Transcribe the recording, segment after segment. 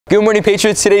Good morning,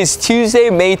 Patriots. Today is Tuesday,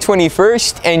 May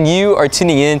 21st, and you are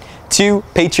tuning in to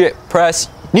Patriot Press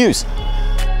News.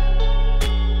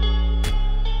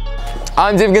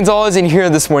 I'm David Gonzalez, and here are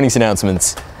this morning's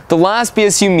announcements. The last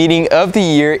BSU meeting of the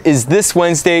year is this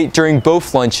Wednesday during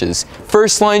both lunches.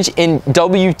 First lunch in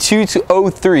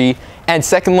W2203 and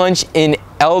second lunch in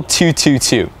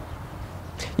L222.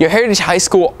 Your Heritage High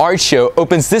School Art Show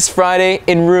opens this Friday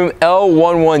in room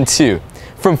L112.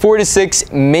 From 4 to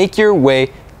 6, make your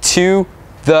way to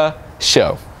the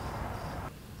show.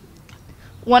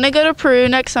 Want to go to Peru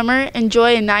next summer?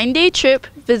 Enjoy a 9-day trip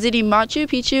visiting Machu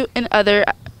Picchu and other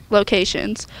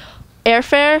locations.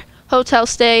 Airfare, hotel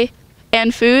stay,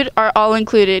 and food are all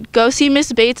included. Go see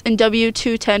Miss Bates in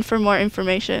W210 for more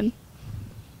information.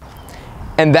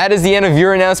 And that is the end of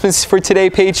your announcements for today,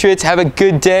 Patriots. Have a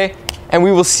good day, and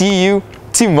we will see you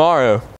tomorrow.